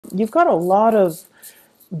you've got a lot of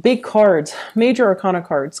big cards, major arcana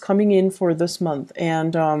cards coming in for this month,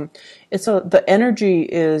 and the energy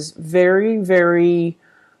is very, very.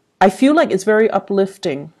 I feel like it's very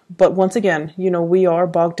uplifting, but once again, we are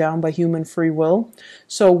bogged down by human free will.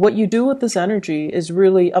 So what you do with this energy is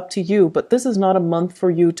really up to you, but this is not a month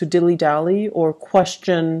for you to dilly-dally or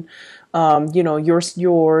question,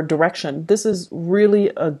 your direction. This is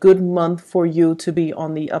really a good month for you to be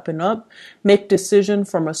on the up and up, make decision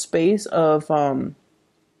from a space of,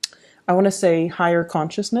 I want to say higher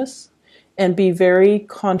consciousness, and be very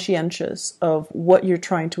conscientious of what you're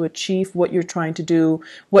trying to achieve, what you're trying to do,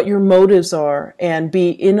 what your motives are, and be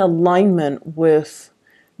in alignment with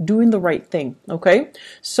doing the right thing. Okay,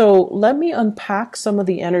 so let me unpack some of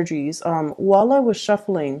the energies. While I was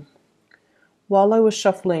shuffling,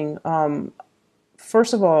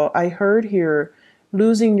 first of all, I heard here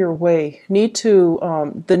losing your way,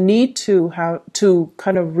 the need to have to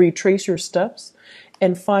kind of retrace your steps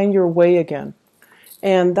and find your way again.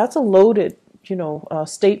 And that's a loaded,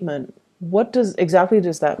 statement. What exactly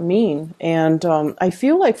does that mean? And I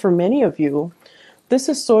feel like for many of you, this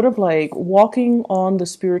is sort of like walking on the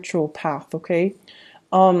spiritual path, okay?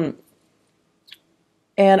 And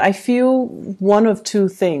I feel one of two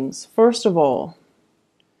things. First of all,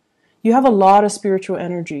 you have a lot of spiritual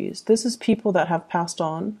energies. This is people that have passed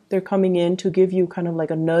on. They're coming in to give you kind of like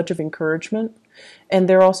a nudge of encouragement. And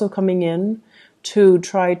they're also coming in to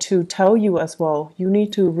try to tell you as well, you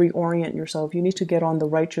need to reorient yourself. You need to get on the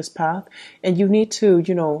righteous path, and you need to,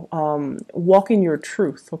 walk in your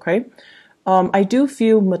truth. Okay. I do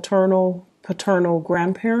feel maternal, paternal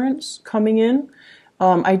grandparents coming in.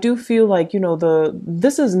 I do feel like,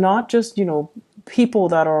 this is not just, people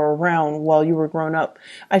that are around while you were growing up.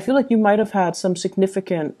 I feel like you might have had some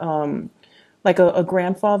significant, like a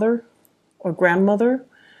grandfather or grandmother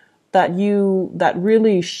that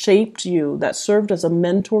really shaped you, that served as a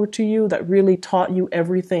mentor to you, that really taught you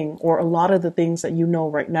everything or a lot of the things that you know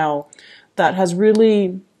right now, that has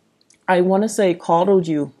really, I want to say, coddled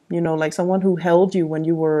you, like someone who held you when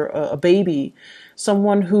you were a baby,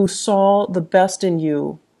 someone who saw the best in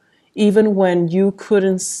you, even when you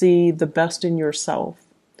couldn't see the best in yourself.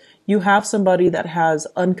 You have somebody that has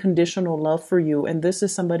unconditional love for you, and this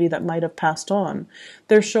is somebody that might have passed on.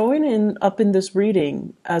 They're showing up in this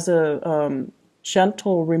reading as a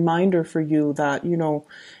gentle reminder for you that,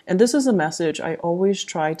 and this is a message I always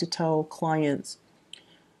try to tell clients.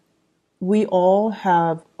 We all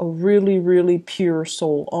have a really, really pure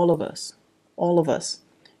soul, all of us, all of us.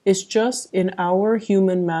 It's just in our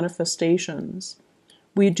human manifestations,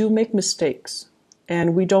 we do make mistakes,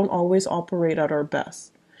 and we don't always operate at our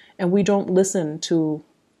best. And we don't listen to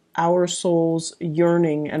our soul's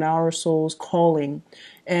yearning and our soul's calling.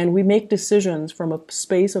 And we make decisions from a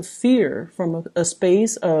space of fear, from a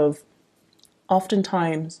space of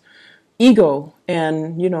oftentimes ego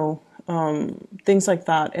and, things like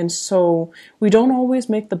that. And so we don't always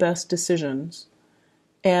make the best decisions.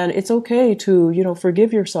 And it's okay to,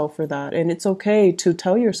 forgive yourself for that. And it's okay to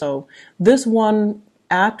tell yourself, this one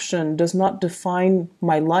action does not define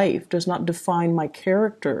my life, does not define my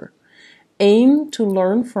character. Aim to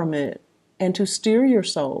learn from it and to steer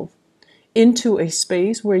yourself into a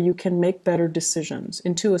space where you can make better decisions,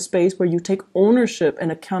 into a space where you take ownership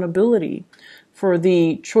and accountability for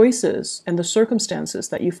the choices and the circumstances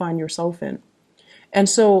that you find yourself in. And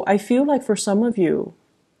so I feel like for some of you,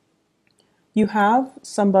 you have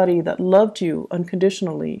somebody that loved you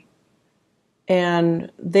unconditionally,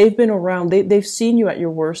 and they've been around, they've seen you at your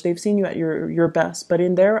worst, they've seen you at your best, but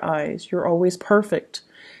in their eyes, you're always perfect.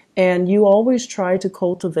 And you always try to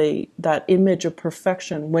cultivate that image of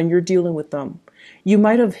perfection when you're dealing with them. You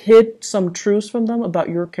might have hid some truths from them about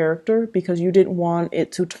your character because you didn't want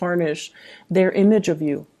it to tarnish their image of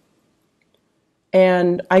you.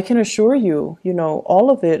 And I can assure you,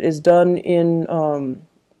 all of it is done in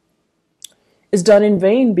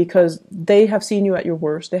vain, because they have seen you at your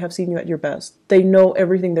worst. They have seen you at your best. They know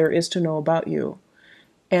everything there is to know about you,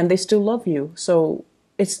 and they still love you. So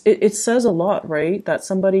it says a lot, right? That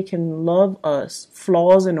somebody can love us,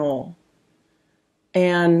 flaws and all.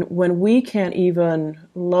 And when we can't even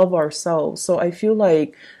love ourselves. So I feel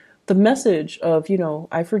like the message of,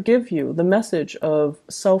 I forgive you, the message of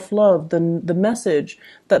self-love, the message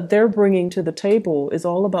that they're bringing to the table is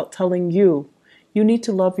all about telling you, you need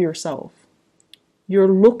to love yourself. You're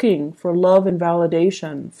looking for love and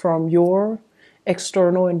validation from your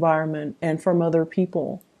external environment and from other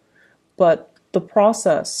people. But the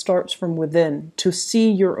process starts from within, to see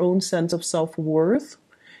your own sense of self-worth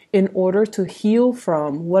in order to heal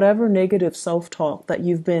from whatever negative self-talk that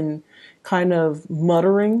you've been kind of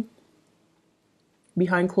muttering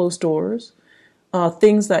behind closed doors,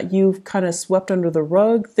 things that you've kind of swept under the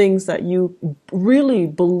rug, things that you really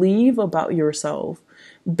believe about yourself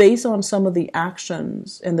based on some of the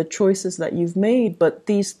actions and the choices that you've made. But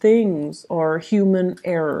these things are human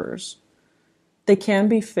errors. They can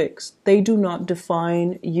be fixed. They do not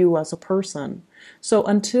define you as a person. So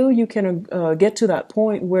until you can get to that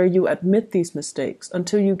point where you admit these mistakes,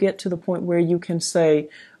 until you get to the point where you can say,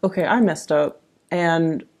 okay, I messed up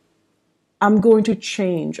and I'm going to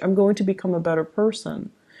change. I'm going to become a better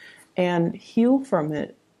person and heal from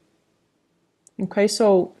it. Okay,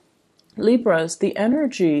 so Libras, the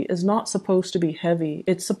energy is not supposed to be heavy.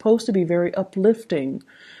 It's supposed to be very uplifting.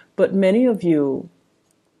 But many of you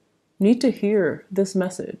need to hear this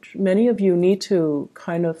message. Many of you need to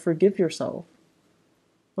kind of forgive yourself.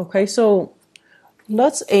 Okay, so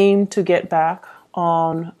let's aim to get back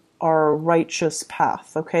on our righteous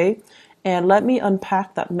path, okay? And let me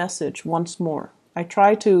unpack that message once more. I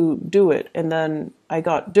tried to do it and then I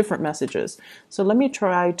got different messages. So let me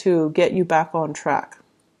try to get you back on track.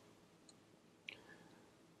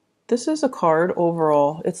 This is a card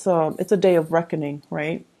overall. It's a day of reckoning,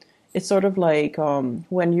 right? It's sort of like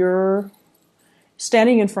when you're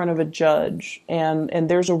standing in front of a judge and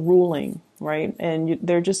there's a ruling, right? And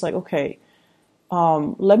they're just like, okay,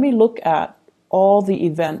 let me look at all the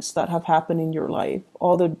events that have happened in your life,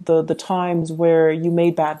 all the times where you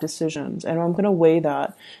made bad decisions. And I'm going to weigh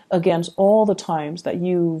that against all the times that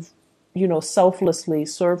you've, selflessly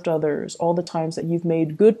served others, all the times that you've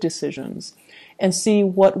made good decisions, and see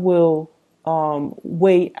what will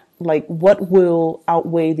what will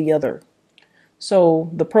outweigh the other. So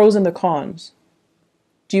the pros and the cons.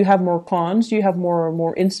 Do you have more cons? Do you have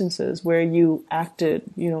more instances where you acted,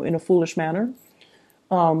 in a foolish manner,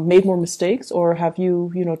 made more mistakes, or have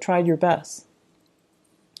you, tried your best?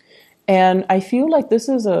 And I feel like this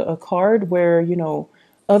is a card where,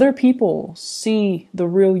 other people see the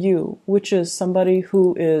real you, which is somebody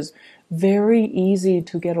who is very easy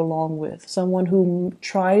to get along with, someone who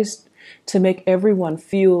tries to make everyone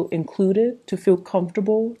feel included, to feel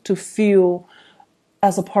comfortable, to feel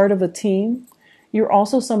as a part of a team. You're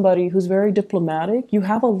also somebody who's very diplomatic. You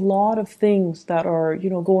have a lot of things that are,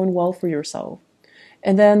 going well for yourself.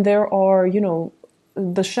 And then there are,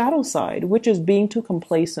 the shadow side, which is being too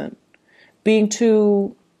complacent, being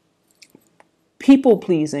too people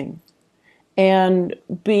pleasing, and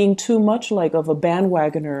being too much like of a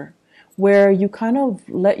bandwagoner, where you kind of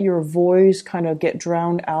let your voice kind of get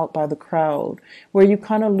drowned out by the crowd, where you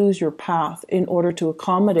kind of lose your path in order to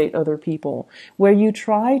accommodate other people, where you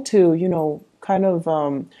try to, I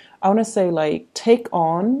want to say like take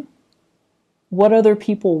on what other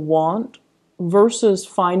people want versus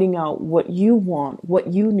finding out what you want, what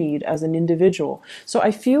you need as an individual. So I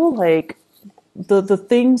feel like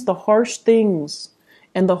the harsh things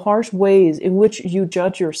and the harsh ways in which you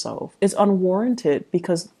judge yourself is unwarranted,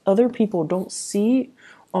 because other people don't see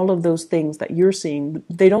all of those things that you're seeing.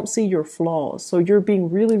 They don't see your flaws. So you're being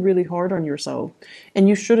really, really hard on yourself, and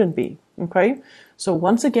you shouldn't be. Okay. So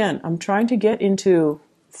once again, I'm trying to get into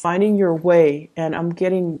finding your way, and I'm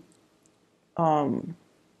going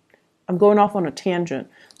off on a tangent.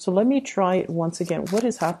 So let me try it once again. What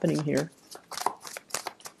is happening here?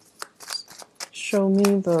 Show me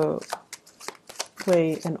the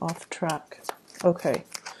way and off track. Okay.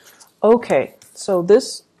 So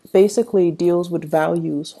this basically deals with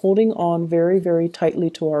values, holding on very, very tightly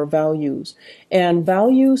to our values. And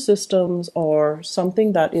value systems are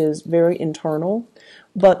something that is very internal,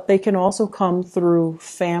 but they can also come through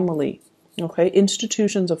family. Okay,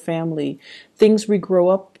 institutions of family, things we grow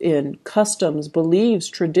up in, customs, beliefs,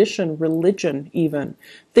 tradition, religion, even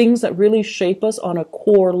things that really shape us on a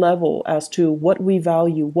core level as to what we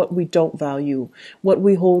value, what we don't value, what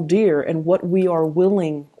we hold dear, and what we are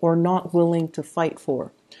willing or not willing to fight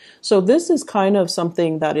for. So this is kind of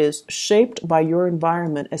something that is shaped by your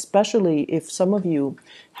environment, especially if some of you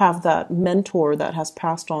have that mentor that has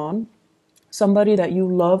passed on, somebody that you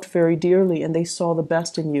loved very dearly and they saw the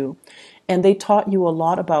best in you. And they taught you a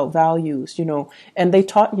lot about values, and they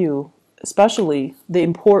taught you especially the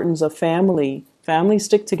importance of family. Families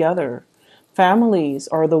stick together. Families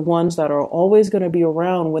are the ones that are always going to be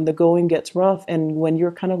around when the going gets rough. And when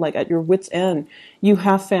you're kind of like at your wit's end, you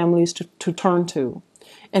have families to turn to.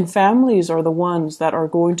 And families are the ones that are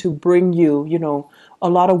going to bring you, a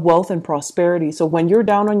lot of wealth and prosperity. So when you're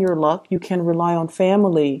down on your luck, you can rely on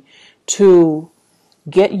family to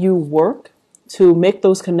get you work, to make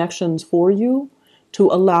those connections for you, to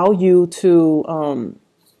allow you to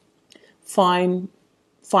find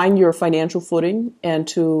find your financial footing and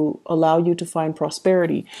to allow you to find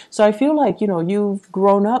prosperity. So I feel like, you've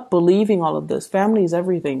grown up believing all of this. Family is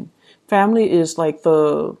everything. Family is like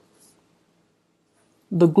the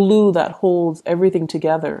glue that holds everything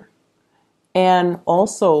together. And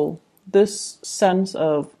also this sense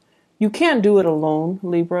of you can't do it alone,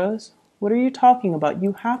 Libras. What are you talking about?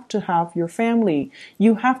 You have to have your family.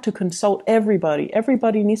 You have to consult everybody.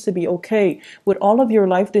 Everybody needs to be okay with all of your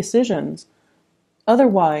life decisions.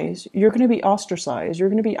 Otherwise, you're going to be ostracized.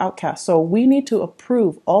 You're going to be outcast. So we need to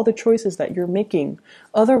approve all the choices that you're making.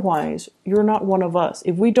 Otherwise, you're not one of us.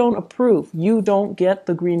 If we don't approve, you don't get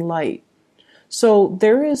the green light. So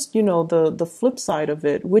there is, the flip side of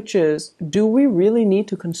it, which is, do we really need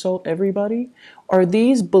to consult everybody? Are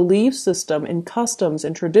these belief system and customs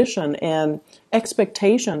and tradition and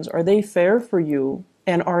expectations, are they fair for you?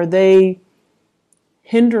 And are they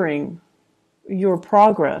hindering your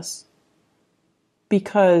progress?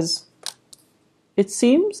 Because it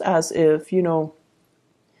seems as if,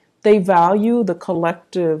 they value the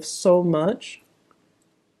collective so much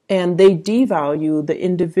and they devalue the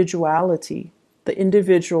individuality, the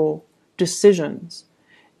individual decisions.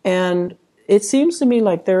 And it seems to me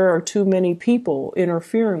like there are too many people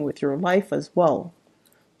interfering with your life as well.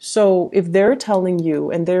 So if they're telling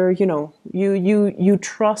you and they're, you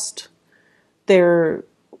trust their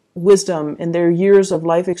wisdom and their years of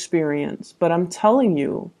life experience, but I'm telling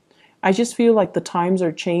you, I just feel like the times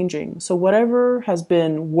are changing. So whatever has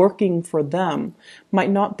been working for them might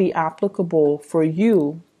not be applicable for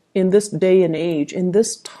you in this day and age, in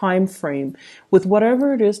this time frame, with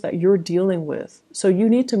whatever it is that you're dealing with. So you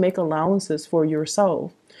need to make allowances for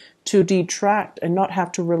yourself to detract and not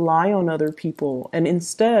have to rely on other people, and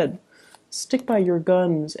instead stick by your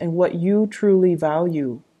guns and what you truly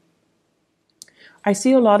value. I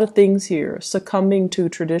see a lot of things here, succumbing to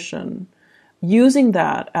tradition, using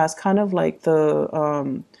that as kind of like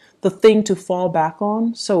the thing to fall back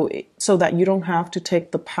on, so that you don't have to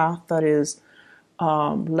take the path that is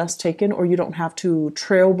less taken, or you don't have to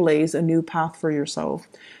trailblaze a new path for yourself.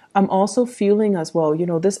 I'm also feeling as well,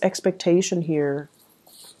 this expectation here.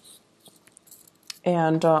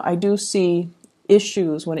 And I do see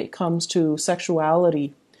issues when it comes to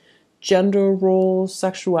sexuality, gender roles,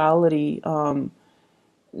 sexuality,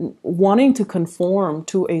 wanting to conform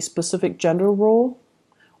to a specific gender role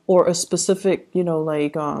or a specific,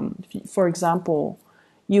 for example,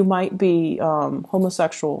 you might be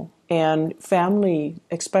homosexual and family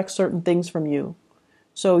expects certain things from you.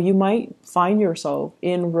 So you might find yourself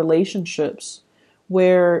in relationships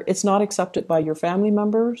where it's not accepted by your family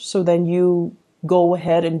members. So then you go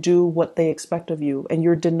ahead and do what they expect of you, and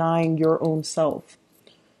you're denying your own self,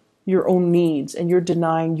 your own needs, and you're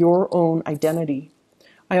denying your own identity.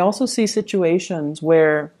 I also see situations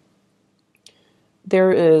where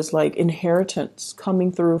there is like inheritance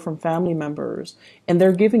coming through from family members, and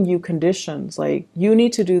they're giving you conditions like, you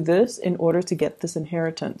need to do this in order to get this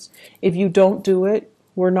inheritance. If you don't do it,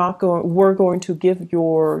 we're going to give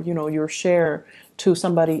your share to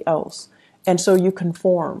somebody else. And so you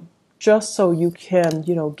conform just so you can,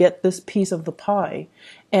 get this piece of the pie.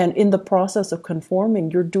 And in the process of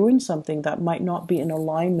conforming, you're doing something that might not be in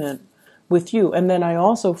alignment with you. And then I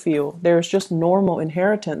also feel there's just normal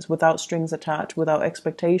inheritance without strings attached, without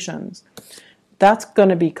expectations. That's going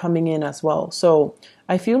to be coming in as well. So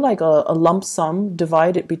I feel like a lump sum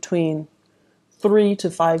divided between 3 to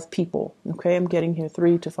 5 people. Okay, I'm getting here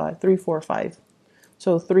 3 to 5, 3, 4, 5.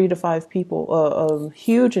 So 3 to 5 people, a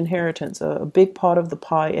huge inheritance, a big pot of the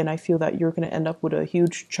pie. And I feel that you're going to end up with a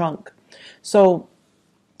huge chunk. So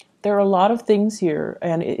there are a lot of things here.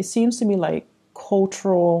 And it seems to me like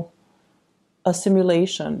cultural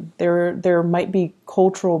assimilation. There might be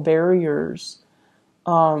cultural barriers.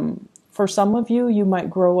 For some of you, you might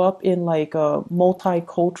grow up in like a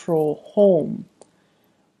multicultural home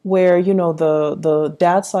where, the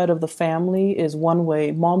dad side of the family is one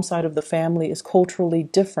way, mom side of the family is culturally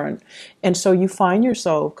different. And so you find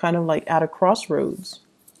yourself kind of like at a crossroads.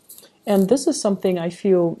 And this is something I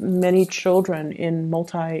feel many children in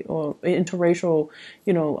or interracial,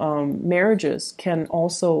 marriages can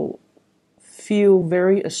also feel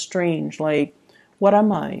very estranged. Like, what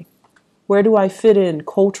am I? Where do I fit in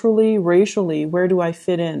culturally, racially? Where do I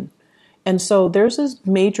fit in? And so there's this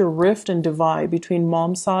major rift and divide between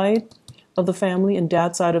mom's side of the family and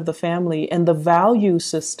dad's side of the family. And the value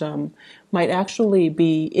system might actually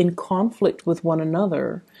be in conflict with one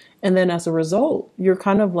another. And then as a result, you're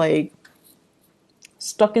kind of like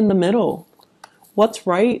stuck in the middle. What's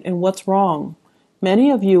right and what's wrong?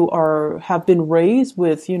 Many of you have been raised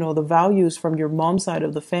with, the values from your mom's side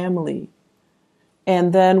of the family.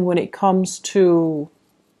 And then when it comes to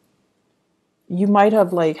you might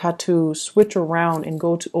have like had to switch around and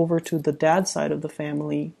go to over to the dad side of the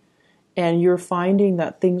family, and you're finding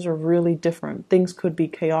that things are really different. Things could be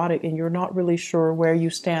chaotic and you're not really sure where you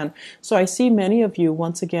stand. So I see many of you,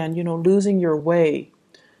 once again, losing your way.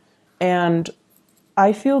 And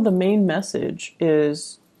I feel the main message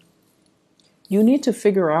is you need to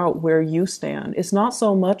figure out where you stand. It's not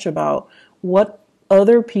so much about what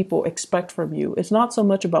other people expect from you. It's not so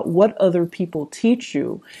much about what other people teach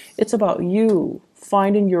you. It's about you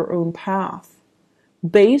finding your own path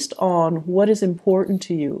based on what is important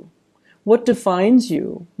to you. What defines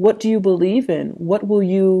you? What do you believe in? What will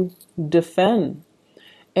you defend?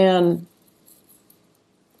 And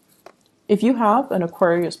if you have an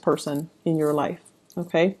Aquarius person in your life,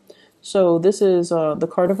 okay, so this is the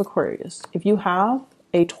card of Aquarius. If you have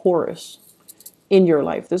a Taurus in your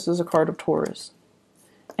life, this is a card of Taurus.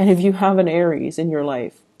 And if you have an Aries in your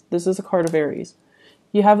life, this is a card of Aries.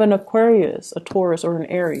 You have an Aquarius, a Taurus, or an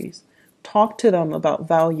Aries. Talk to them about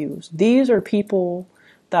values. These are people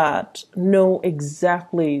that know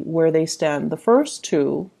exactly where they stand. The first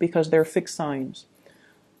two, because they're fixed signs.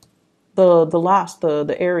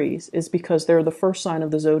 The Aries, is because they're the first sign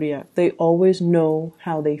of the zodiac. They always know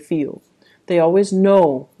how they feel. They always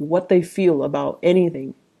know what they feel about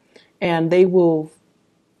anything. And they will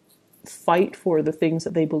fight for the things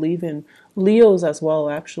that they believe in. Leos as well,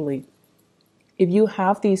 actually. If you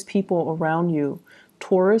have these people around you,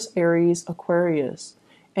 Taurus, Aries, Aquarius,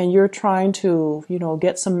 and you're trying to,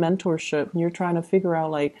 get some mentorship, and you're trying to figure out,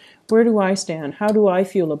 like, where do I stand? How do I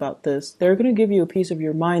feel about this? They're going to give you a piece of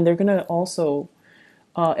your mind. They're going to also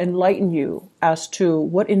enlighten you as to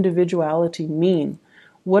what individuality mean.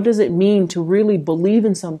 What does it mean to really believe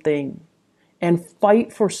in something and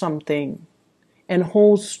fight for something and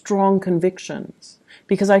hold strong convictions?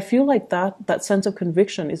 Because I feel like that sense of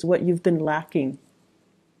conviction is what you've been lacking.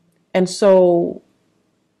 And so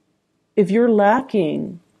if you're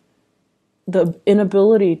lacking the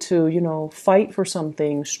inability to, fight for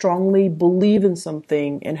something, strongly believe in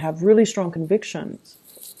something, and have really strong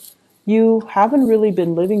convictions, you haven't really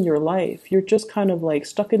been living your life. You're just kind of like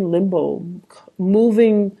stuck in limbo,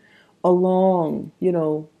 moving along,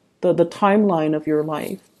 the timeline of your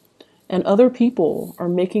life. And other people are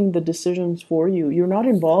making the decisions for you. You're not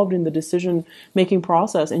involved in the decision-making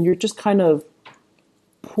process, and you're just kind of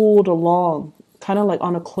pulled along, kind of like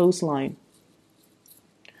on a clothesline.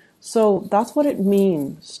 So that's what it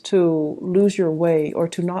means to lose your way, or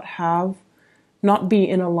to not be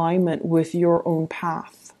in alignment with your own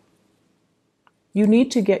path. You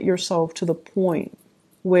need to get yourself to the point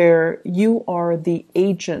where you are the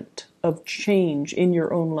agent of change in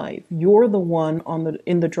your own life. You're the one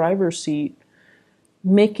in the driver's seat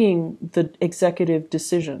making the executive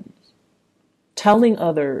decisions, telling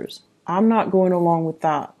others, I'm not going along with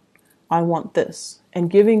that. I want this,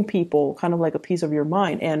 and giving people kind of like a piece of your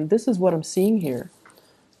mind. And this is what I'm seeing here.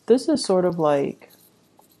 This is sort of like,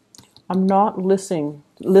 I'm not listening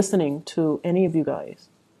to any of you guys.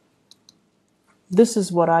 This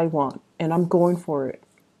is what I want, and I'm going for it.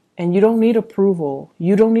 And you don't need approval.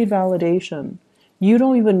 You don't need validation. You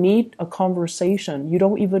don't even need a conversation. You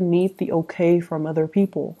don't even need the okay from other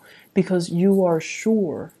people, because you are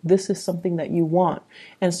sure this is something that you want.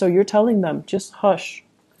 And so you're telling them, just hush.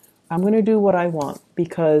 I'm going to do what I want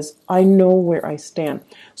because I know where I stand.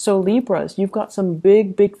 So Libras, you've got some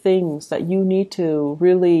big, big things that you need to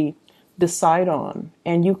really decide on.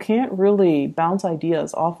 And you can't really bounce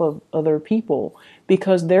ideas off of other people,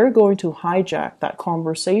 because they're going to hijack that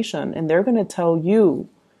conversation, and they're going to tell you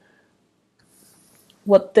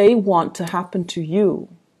what they want to happen to you,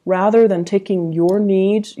 rather than taking your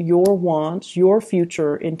needs, your wants, your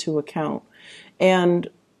future into account. And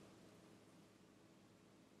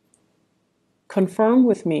confirm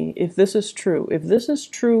with me if this is true. If this is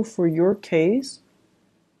true for your case,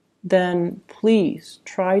 then please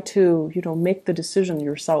try to, make the decision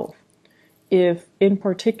yourself. If in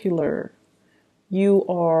particular you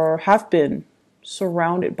have been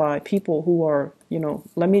surrounded by people who are,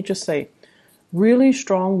 let me just say, really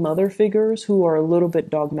strong mother figures who are a little bit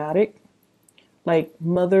dogmatic, like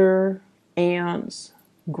mother, aunts,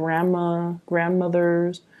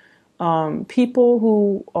 grandmothers, people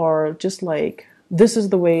who are just like, this is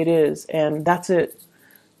the way it is, and that's it.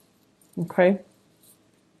 Okay?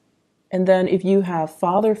 And then if you have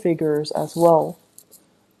father figures as well,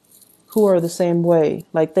 who are the same way,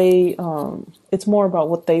 like it's more about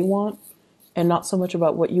what they want and not so much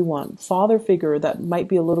about what you want. Father figure that might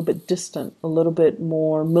be a little bit distant, a little bit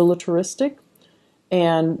more militaristic,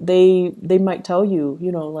 and they might tell you,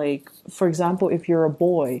 like, for example, if you're a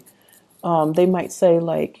boy, they might say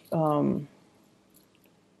like,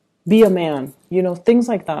 be a man, things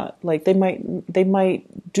like that. Like they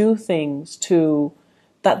might do things to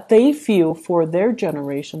that they feel for their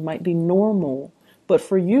generation might be normal, but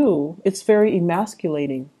for you it's very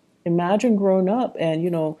emasculating. Imagine growing up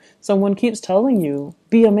and someone keeps telling you,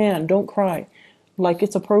 be a man, don't cry, like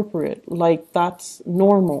it's appropriate, like that's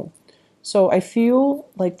normal. So I feel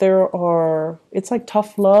like it's like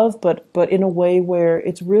tough love, but in a way where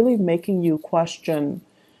it's really making you question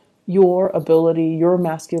your ability, your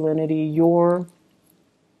masculinity, your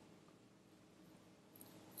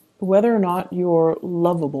whether or not you're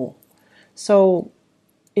lovable. So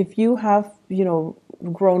if you have,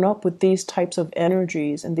 grown up with these types of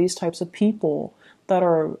energies and these types of people that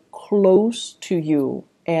are close to you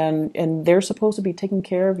and they're supposed to be taking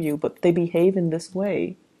care of you, but they behave in this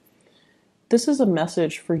way, this is a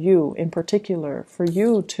message for you in particular, for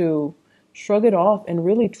you to shrug it off and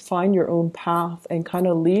really find your own path and kind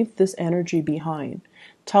of leave this energy behind.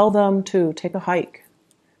 Tell them to take a hike.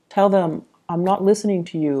 Tell them, I'm not listening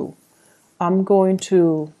to you. I'm going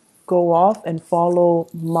to go off and follow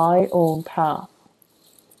my own path.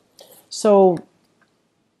 So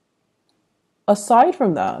aside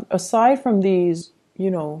from that, aside from these,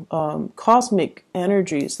 cosmic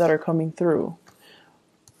energies that are coming through,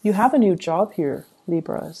 you have a new job here,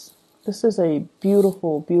 Libras. This is a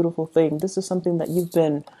beautiful, beautiful thing. This is something that you've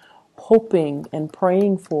been hoping and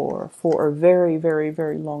praying for a very, very,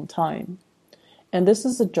 very long time. And this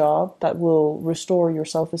is a job that will restore your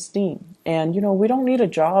self-esteem. And, we don't need a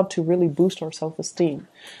job to really boost our self-esteem.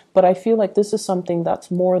 But I feel like this is something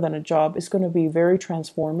that's more than a job. It's going to be very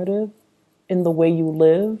transformative in the way you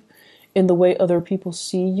live, in the way other people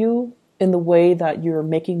see you, in the way that you're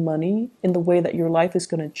making money, in the way that your life is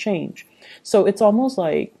going to change. So it's almost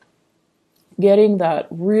like getting that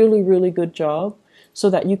really, really good job so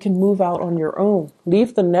that you can move out on your own,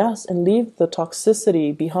 leave the nest and leave the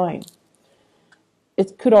toxicity behind.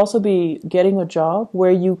 It could also be getting a job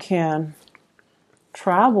where you can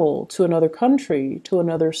travel to another country, to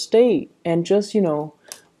another state, and just,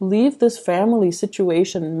 leave this family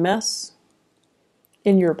situation mess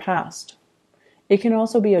in your past. It can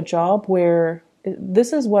also be a job where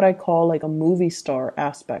this is what I call like a movie star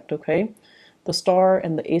aspect, okay? The star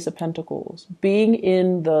and the Ace of Pentacles, being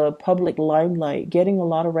in the public limelight, getting a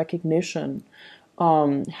lot of recognition,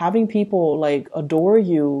 having people like adore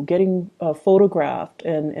you, getting photographed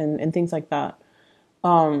and things like that.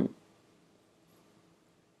 I'm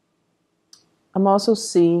also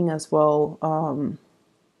seeing as well,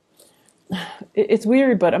 it's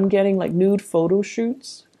weird, but I'm getting like nude photo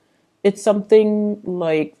shoots. It's something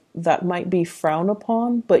like that might be frowned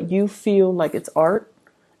upon, but you feel like it's art,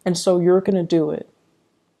 and so you're going to do it.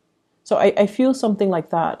 So I feel something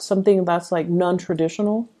like that, something that's like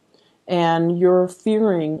non-traditional, and you're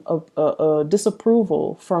fearing a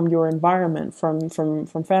disapproval from your environment, from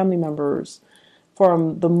family members,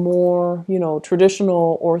 from the more,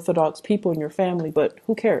 traditional Orthodox people in your family, but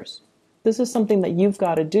who cares? This is something that you've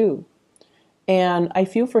got to do. And I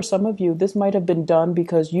feel for some of you, this might have been done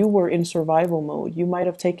because you were in survival mode. You might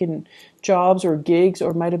have taken jobs or gigs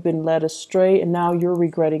or might have been led astray, and now you're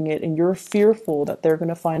regretting it and you're fearful that they're going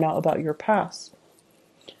to find out about your past.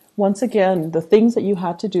 Once again, the things that you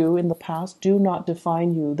had to do in the past do not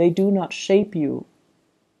define you. They do not shape you.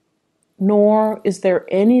 Nor is there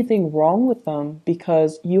anything wrong with them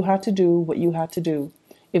because you had to do what you had to do.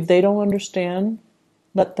 If they don't understand,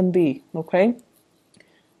 let them be, okay?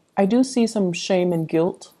 I do see some shame and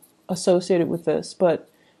guilt associated with this, but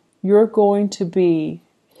you're going to be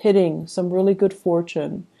hitting some really good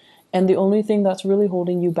fortune. And the only thing that's really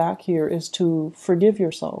holding you back here is to forgive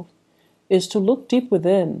yourself, is to look deep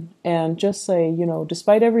within and just say,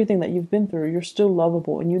 despite everything that you've been through, you're still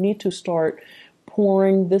lovable. And you need to start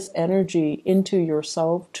pouring this energy into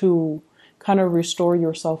yourself to kind of restore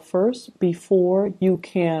yourself first before you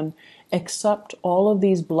can accept all of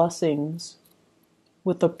these blessings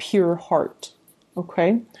with a pure heart.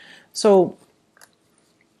 Okay? So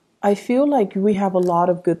I feel like we have a lot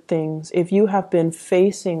of good things. If you have been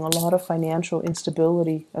facing a lot of financial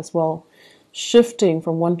instability as well, shifting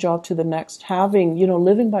from one job to the next, having,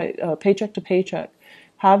 living by paycheck to paycheck,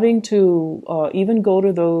 having to even go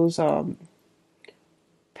to those, what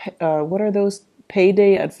are those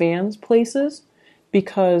payday advance places?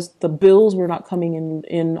 Because the bills were not coming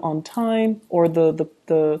in on time, or the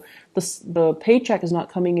paycheck is not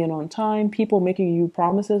coming in on time. People making you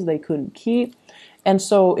promises they couldn't keep. And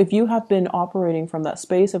so if you have been operating from that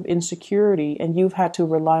space of insecurity and you've had to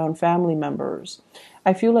rely on family members,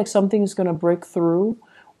 I feel like something is going to break through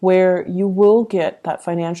where you will get that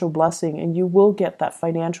financial blessing and you will get that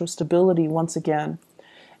financial stability once again.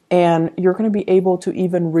 And you're going to be able to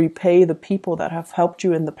even repay the people that have helped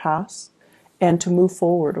you in the past and to move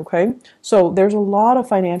forward, okay? So there's a lot of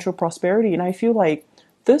financial prosperity, and I feel like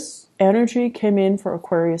this energy came in for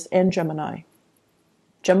Aquarius and Gemini.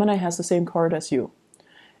 Gemini has the same card as you.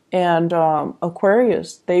 And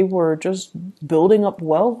Aquarius, they were just building up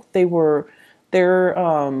wealth. They're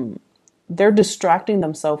distracting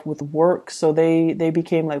themselves with work, so they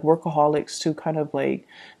became like workaholics to kind of like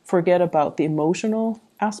forget about the emotional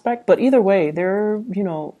aspect. But either way,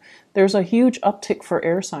 there's a huge uptick for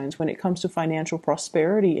air signs when it comes to financial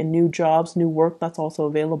prosperity and new jobs, new work that's also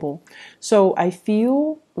available. So I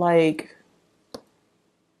feel like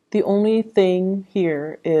the only thing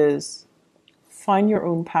here is find your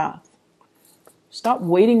own path. Stop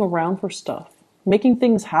waiting around for stuff. Making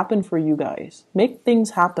things happen for you guys. Make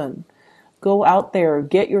things happen. Go out there,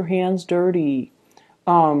 get your hands dirty.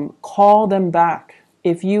 Call them back.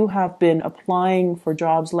 If you have been applying for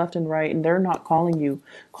jobs left and right and they're not calling you,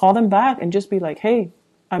 call them back and just be like, hey,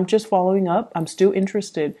 I'm just following up. I'm still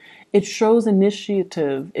interested. It shows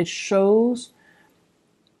initiative. It shows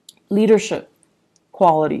leadership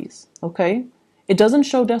qualities, okay? It doesn't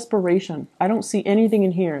show desperation. I don't see anything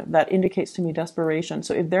in here that indicates to me desperation.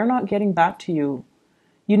 So if they're not getting back to you,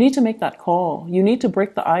 you need to make that call. You need to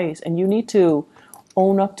break the ice and you need to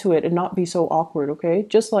own up to it and not be so awkward, okay?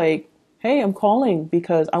 Just like, hey, I'm calling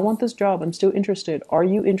because I want this job. I'm still interested. Are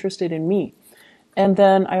you interested in me? And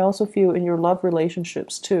then I also feel in your love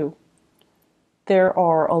relationships too. There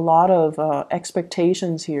are a lot of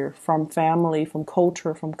expectations here from family, from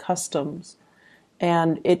culture, from customs.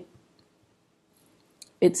 And it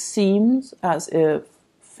seems as if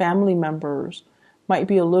family members might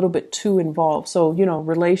be a little bit too involved. So,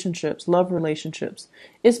 relationships, love relationships,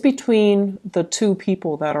 it's between the two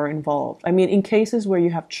people that are involved. I mean, in cases where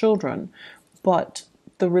you have children, but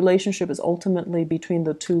the relationship is ultimately between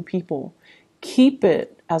the two people, keep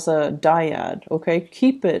it as a dyad, okay?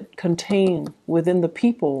 Keep it contained within the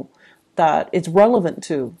people that it's relevant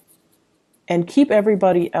to, and keep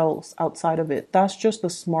everybody else outside of it. That's just the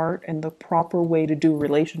smart and the proper way to do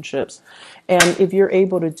relationships. And if you're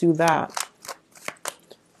able to do that,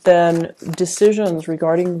 then decisions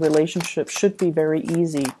regarding relationships should be very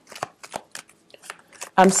easy.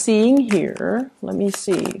 I'm seeing here, let me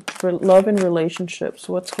see, for love and relationships,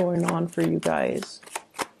 what's going on for you guys?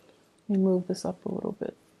 Let me move this up a little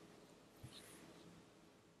bit.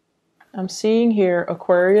 I'm seeing here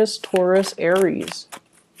Aquarius, Taurus, Aries.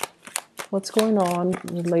 What's going on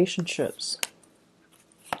in relationships?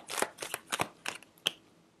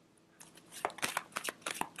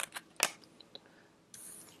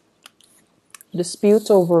 Disputes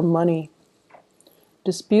over money,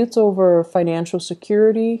 disputes over financial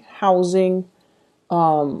security, housing,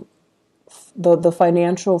 the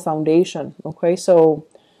financial foundation. Okay, so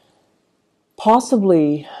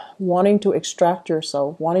possibly wanting to extract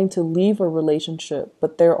yourself, wanting to leave a relationship,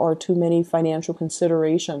 but there are too many financial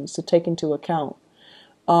considerations to take into account.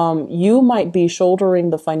 You might be shouldering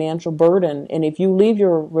the financial burden, and if you leave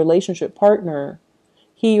your relationship partner,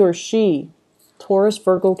 he or she, Taurus,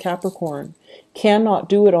 Virgo, Capricorn, cannot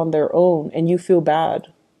do it on their own, and you feel bad.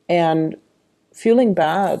 And feeling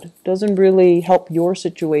bad doesn't really help your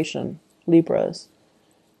situation, Libras.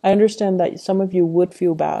 I understand that some of you would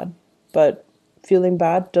feel bad, but feeling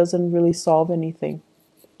bad doesn't really solve anything.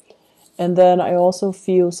 And then I also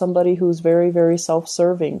feel somebody who's very, very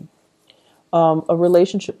self-serving. A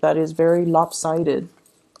relationship that is very lopsided.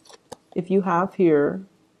 If you have here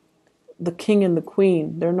the king and the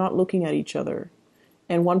queen, they're not looking at each other.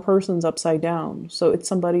 And one person's upside down. So it's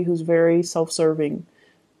somebody who's very self-serving.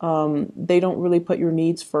 They don't really put your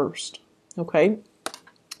needs first. Okay?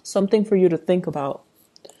 Something for you to think about.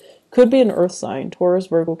 Could be an earth sign, Taurus,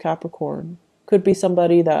 Virgo, Capricorn. Could be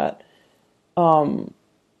somebody that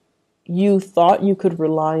you thought you could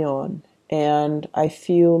rely on. And I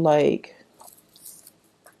feel like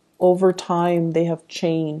over time they have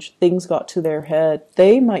changed. Things got to their head.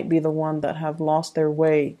 They might be the one that have lost their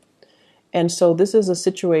way. And so this is a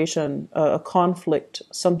situation, a conflict,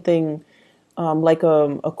 something like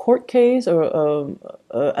a court case or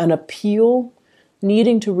an appeal,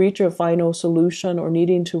 needing to reach a final solution or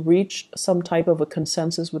needing to reach some type of a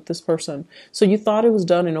consensus with this person. So you thought it was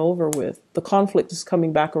done and over with. The conflict is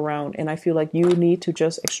coming back around, and I feel like you need to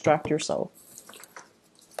just extract yourself.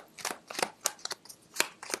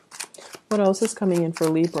 What else is coming in for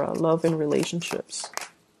Libra? Love and relationships.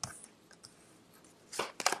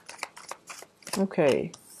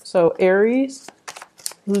 Okay, so Aries,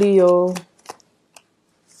 Leo,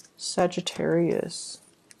 Sagittarius.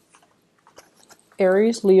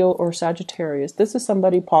 Aries, Leo, or Sagittarius. This is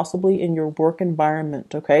somebody possibly in your work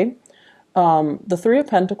environment, okay? The Three of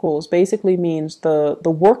Pentacles basically means the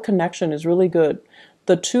work connection is really good.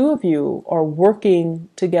 The two of you are working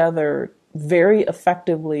together very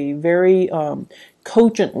effectively, very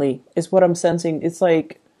cogently is what I'm sensing. It's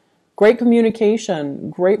like great communication,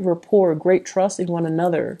 great rapport, great trust in one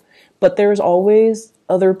another. But there's always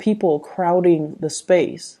other people crowding the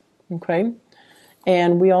space, okay?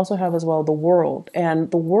 And we also have as well the world.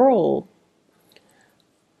 And the world,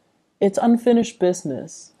 it's unfinished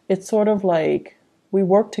business. It's sort of like we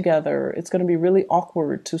work together. It's going to be really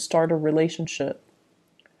awkward to start a relationship.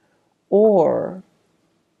 Or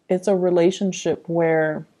it's a relationship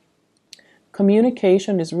where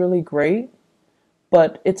communication is really great,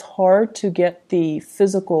 but it's hard to get the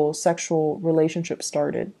physical sexual relationship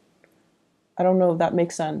started. I don't know if that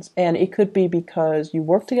makes sense. And it could be because you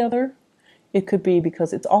work together. It could be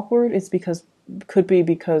because it's awkward. Could be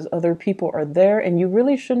because other people are there, and you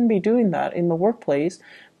really shouldn't be doing that in the workplace.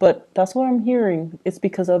 But that's what I'm hearing. It's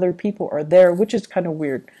because other people are there, which is kind of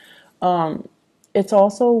weird. It's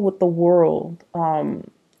also with the world,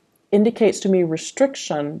 indicates to me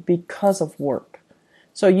restriction because of work.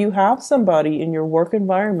 So you have somebody in your work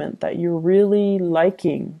environment that you're really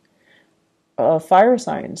liking. Fire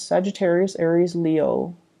signs, Sagittarius, Aries,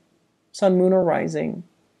 Leo, Sun, Moon, or Rising.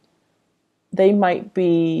 There might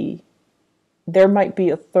be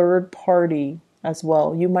a third party as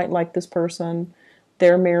well. You might like this person.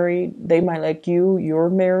 They're married. They might like you. You're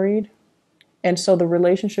married. And so the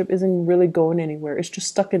relationship isn't really going anywhere. It's just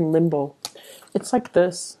stuck in limbo. It's like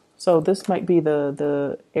this. So this might be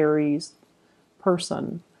the Aries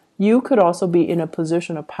person. You could also be in a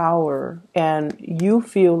position of power and you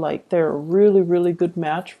feel like they're a really, really good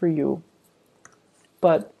match for you.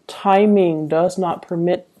 But timing does not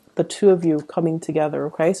permit the two of you coming together,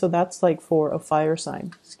 okay? So that's like for a fire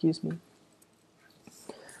sign. Excuse me.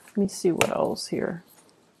 Let me see what else here.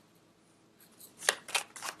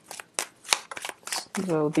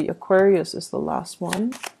 So the Aquarius is the last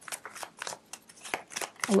one.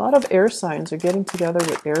 A lot of air signs are getting together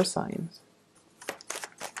with air signs.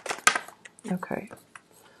 Okay.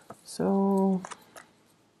 So,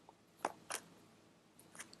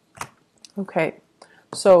 okay.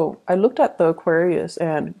 So I looked at the Aquarius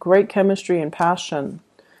and great chemistry and passion.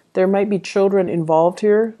 There might be children involved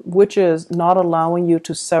here, which is not allowing you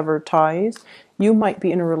to sever ties. You might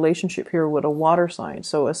be in a relationship here with a water sign.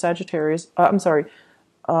 So a Sagittarius,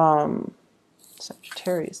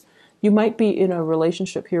 Sagittarius. You might be in a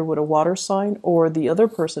relationship here with a water sign, or the other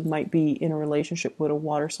person might be in a relationship with a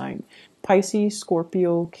water sign. Pisces,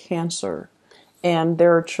 Scorpio, Cancer. And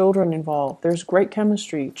there are children involved. There's great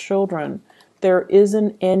chemistry, children. There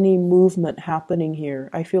isn't any movement happening here.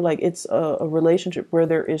 I feel like it's a relationship where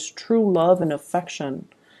there is true love and affection,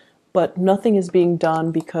 but nothing is being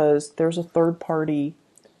done because there's a third party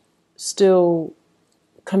still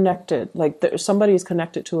connected. Like somebody is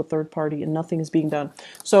connected to a third party and nothing is being done.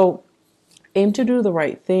 So aim to do the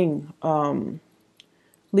right thing,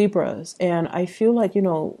 Libras. And I feel like,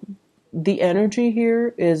 the energy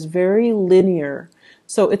here is very linear.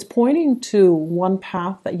 So it's pointing to one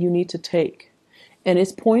path that you need to take. And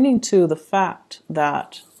it's pointing to the fact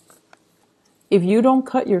that if you don't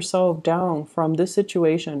cut yourself down from this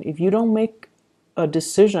situation, if you don't make a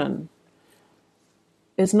decision,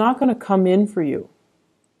 it's not going to come in for you.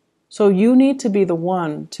 So you need to be the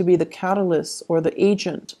one to be the catalyst or the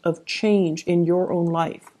agent of change in your own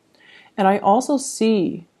life. And I also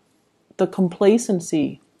see the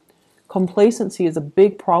complacency. Complacency is a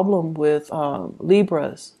big problem with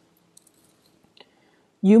Libras.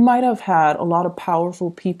 You might have had a lot of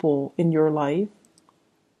powerful people in your life,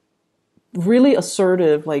 really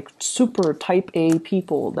assertive, like super type A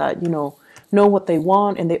people that, know what they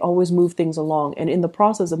want and they always move things along. And in the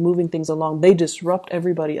process of moving things along, they disrupt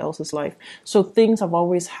everybody else's life. So things have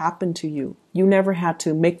always happened to you. You never had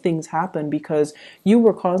to make things happen because you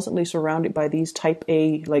were constantly surrounded by these type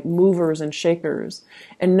A, like movers and shakers.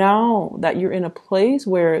 And now that you're in a place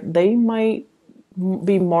where they might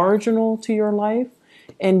be marginal to your life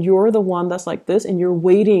and you're the one that's like this and you're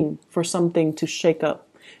waiting for something to shake up.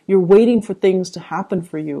 You're waiting for things to happen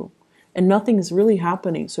for you. And nothing is really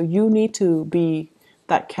happening. So you need to be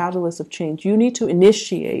that catalyst of change. You need to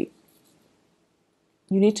initiate.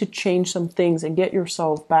 You need to change some things and get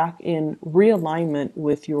yourself back in realignment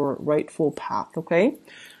with your rightful path, okay?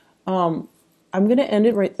 I'm going to end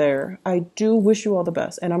it right there. I do wish you all the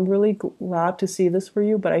best. And I'm really glad to see this for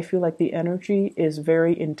you, but I feel like the energy is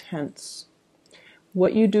very intense.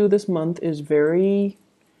 What you do this month is very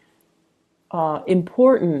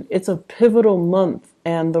important. It's a pivotal month,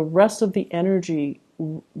 and the rest of the energy,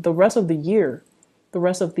 the rest of the year, the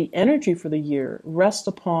rest of the energy for the year rests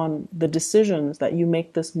upon the decisions that you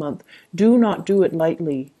make this month. Do not do it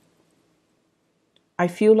lightly. I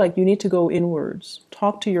feel like you need to go inwards.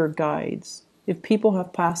 Talk to your guides. If people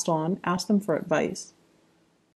have passed on, ask them for advice.